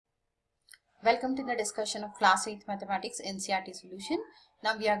Welcome to the discussion of Class 8 Mathematics NCERT solution.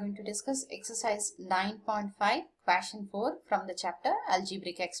 Now we are going to discuss exercise 9.5 question 4 from the chapter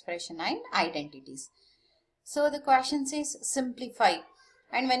Algebraic Expression and Identities. So the question says simplify,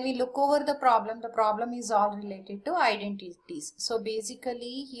 and when we look over the problem is all related to identities. So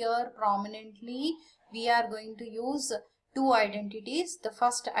basically here prominently we are going to use two identities. The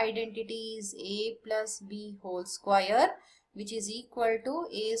first identity is a plus b whole square, which is equal to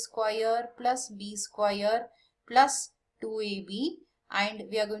a square plus b square plus 2ab, and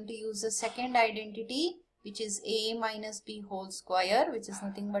we are going to use the second identity, which is a minus b whole square, which is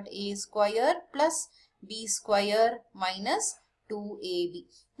nothing but a square plus b square minus 2ab.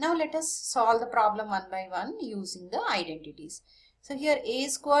 Now let us solve the problem one by one using the identities. So here a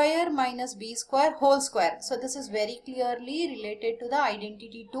square minus b square whole square. So this is very clearly related to the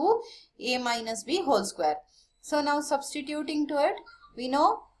identity to a minus b whole square. So now substituting to it, we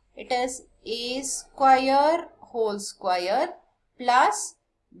know it is a square whole square plus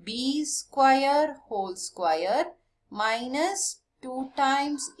b square whole square minus 2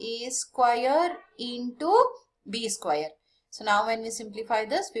 times a square into b square. So now when we simplify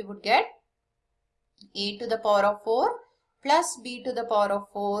this, we would get a to the power of 4 plus b to the power of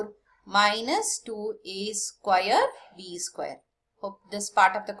 4 minus 2a square b square. Hope this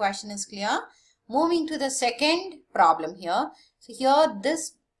part of the question is clear. Moving to the second problem here. So here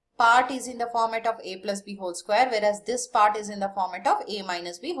this part is in the format of a plus b whole square, whereas this part is in the format of a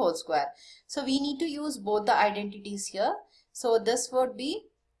minus b whole square. So we need to use both the identities here. So this would be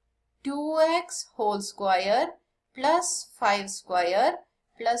 2x whole square plus 5 square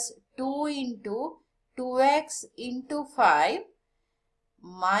plus 2 into 2x into 5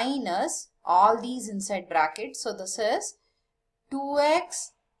 minus all these inside brackets. So this is 2x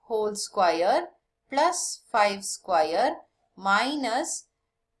whole square plus 5 square minus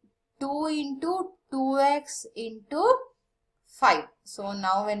 2 into 2x into 5. So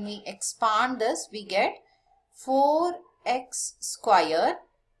now when we expand this, we get 4x square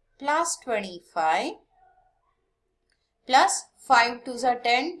plus 25 plus 5 2s are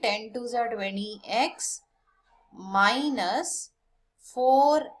 10, 10 2s are 20x minus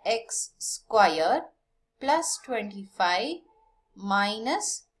 4x square plus 25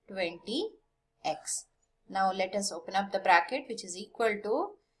 minus 20x. Now let us open up the bracket, which is equal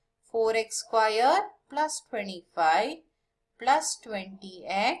to 4x square plus 25 plus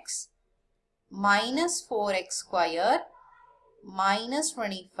 20x minus 4x square minus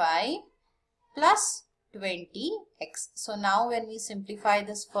 25 plus 20x. So now when we simplify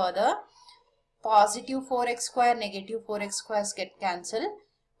this further, positive 4x square, negative 4x squares get cancelled.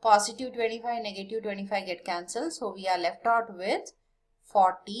 Positive 25, negative 25 get cancelled. So we are left out with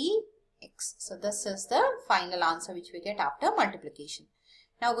 40x. So this is the final answer which we get after multiplication.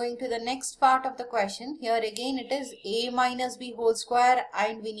 Now going to the next part of the question. Here again it is a minus b whole square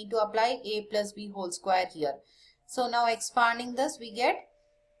and we need to apply a plus b whole square here. So now expanding this, we get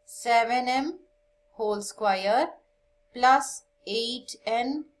 7m whole square plus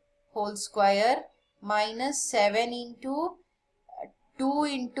 8n whole square minus 7 into 2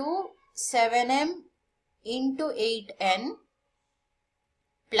 into 7m into 8n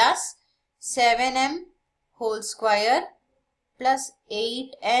plus 7m whole square plus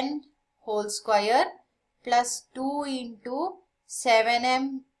 8n whole square plus 2 into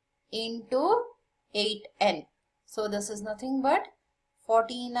 7m into 8n. So this is nothing but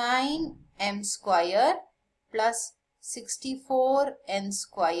 49m square plus 64n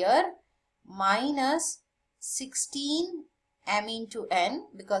square minus 16m into n,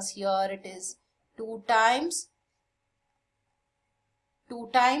 because here it is 2 times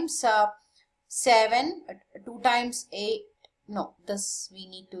 7, 2 times 8. No, this we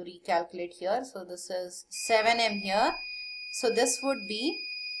need to recalculate here. So this is 7m here. So this would be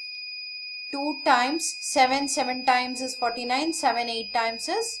 2 times 7, 7 times is 49, 7, 8 times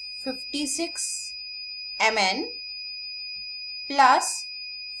is 56 mn plus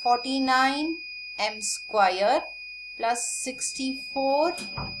 49 m square plus 64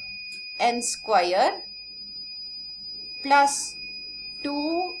 n square plus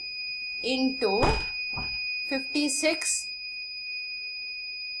 2 into 56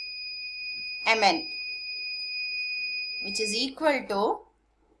 mn, which is equal to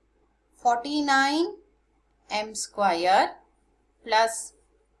 49 m square plus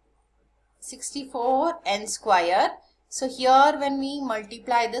 64 n square. So here when we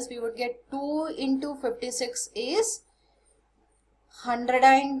multiply this, we would get 2 into 56 is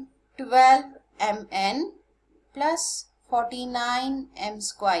 112 mn plus 49 m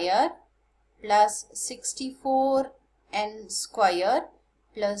square plus 64 n square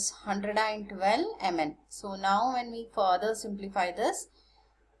plus 112 mn. So now when we further simplify this,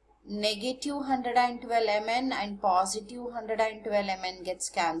 negative 112 mn and positive 112 mn gets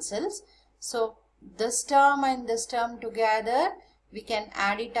cancelled. So this term and this term together, we can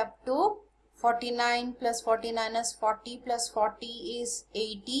add it up to 49 plus 49 is 40 plus 40 is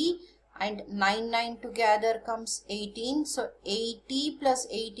 80 and 9 together comes 18. So 80 plus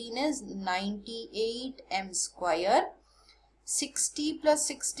 18 is 98 m square. 60 plus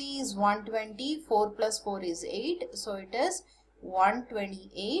 60 is 120. 4 plus 4 is 8. So it is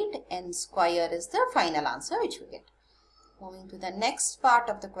 128 n square is the final answer which we get. Moving to the next part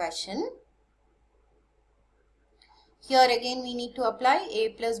of the question. Here again we need to apply a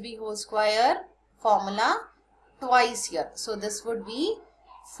plus b whole square formula twice here. So this would be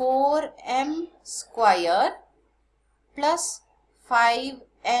 4m square plus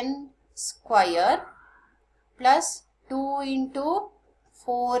 5n square plus 2 into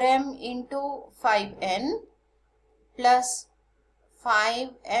 4m into 5n plus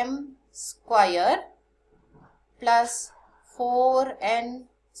 5m square plus 4n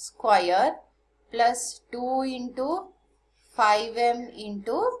square plus 2 into 5m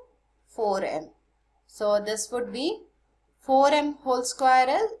into 4m. So this would be 4m whole square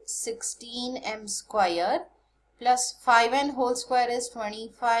is 16m square plus 5n whole square is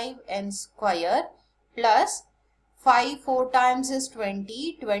 25n square plus 5 4 times is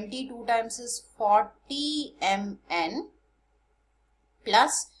 20, 22 times is 40mn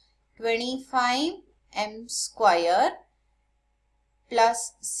plus 25m square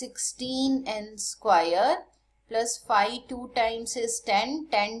plus 16n square plus 5 2 times is 10,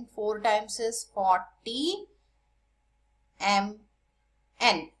 10 4 times is 40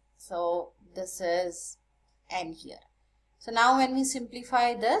 mn. So this is n here. So now when we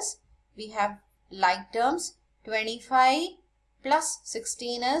simplify this, we have like terms. 25 plus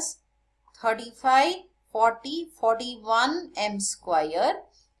 16 is 35, 40, 41 m square,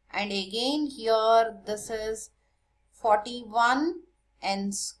 and again here this is 41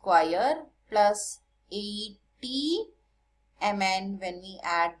 n square plus 80 mn when we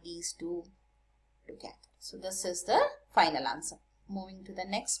add these two together. So this is the final answer. Moving to the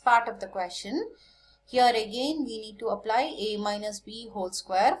next part of the question. Here again we need to apply a minus b whole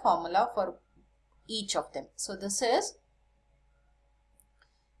square formula for each of them. So this is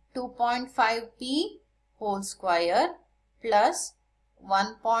 2.5p whole square plus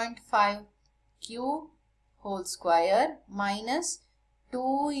 1.5q whole square minus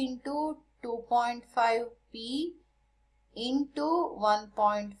 2 into 2.5p into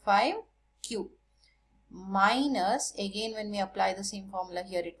 1.5q minus, again when we apply the same formula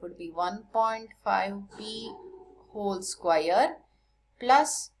here, it would be 1.5p whole square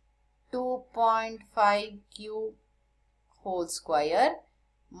plus 2.5q whole square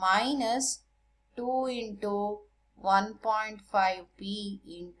minus 2 into 1.5p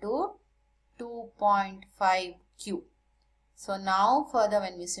into 2.5q. So now further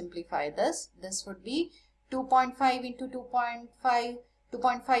when we simplify this, this would be 2.5 into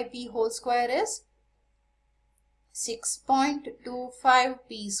 2.5p whole square is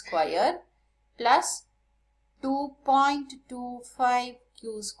 6.25p square plus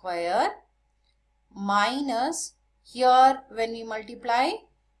 2.25q square minus, here when we multiply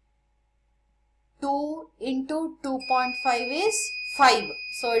 2 into 2.5 is 5.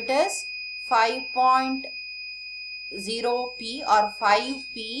 So it is 5.0p or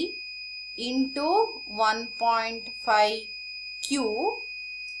 5p into 1.5q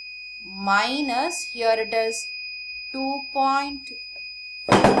minus, here it is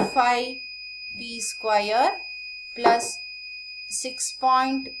 2.25p square plus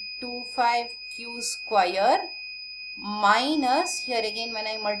 6.25q square minus, here again when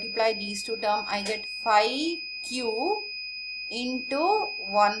I multiply these two terms, I get 5q into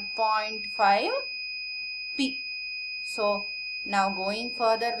 1.5p. So now going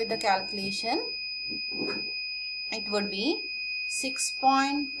further with the calculation, it would be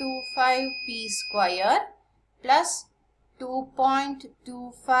 6.25p square plus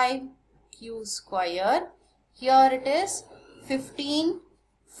 2.25q square. Here it is 15,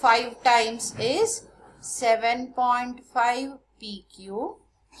 5 times is 7.5pq.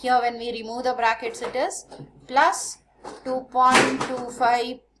 Here when we remove the brackets, it is plus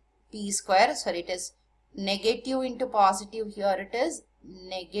 2.25p square. Sorry, it is negative into positive. Here it is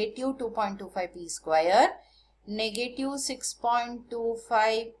negative 2.25p square, negative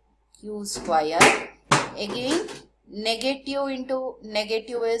 6.25q square. Again negative into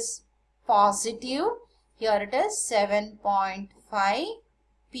negative is positive. Here it is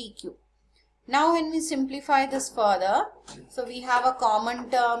 7.5pq. Now when we simplify this further, so we have a common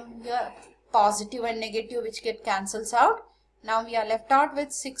term here, positive and negative, which get cancels out. Now we are left out with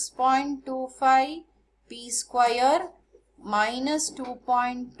 6.25 p square minus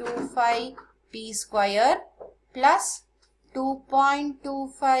 2.25 p square plus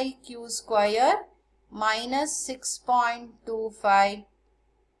 2.25 q square minus 6.25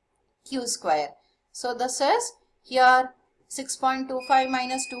 q square. So this is here 6.25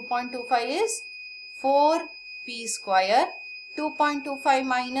 minus 2.25 is 4p square. 2.25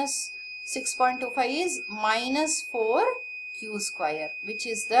 minus 6.25 is minus 4q square, which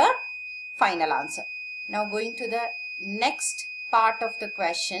is the final answer. Now going to the next part of the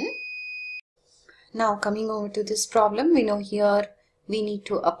question. Now coming over to this problem, we know here we need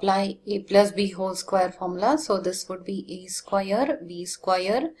to apply a plus b whole square formula. So this would be a square b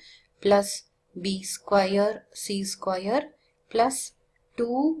square plus b square c square plus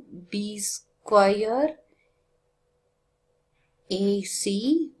 2b square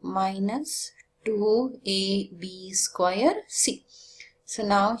ac minus 2ab square c. So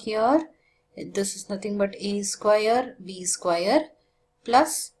now here this is nothing but a square b square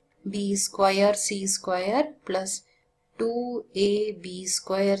plus b square c square plus 2ab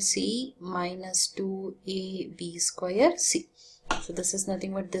square c minus 2ab square c. So this is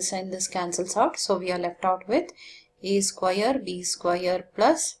nothing but this and this cancels out. So we are left out with a square b square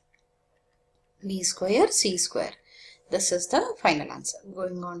plus b square c square. This is the final answer.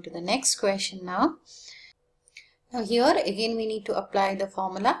 Going on to the next question now. Now here again we need to apply the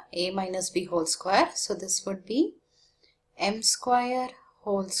formula a minus b whole square. So this would be m square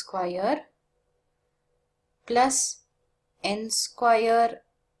whole square plus n square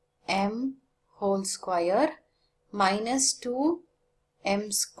m whole square minus 2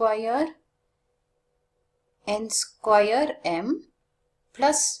 m square n square m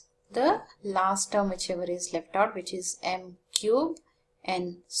plus the last term whichever is left out, which is m cube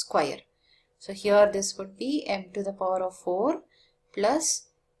n square. So here this would be m to the power of 4 plus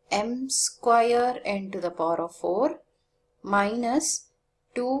m square n to the power of 4 minus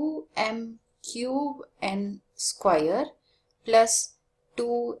 2m cube n square plus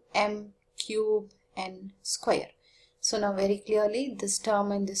 2m cube n square. So now very clearly this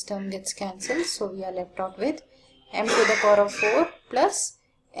term and this term gets cancelled. So we are left out with m to the power of 4 plus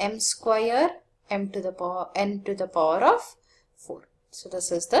m square m to the power n to the power of 4. So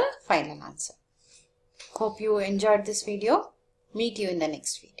this is the final answer. Hope you enjoyed this video. Meet you in the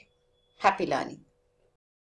next video. Happy learning.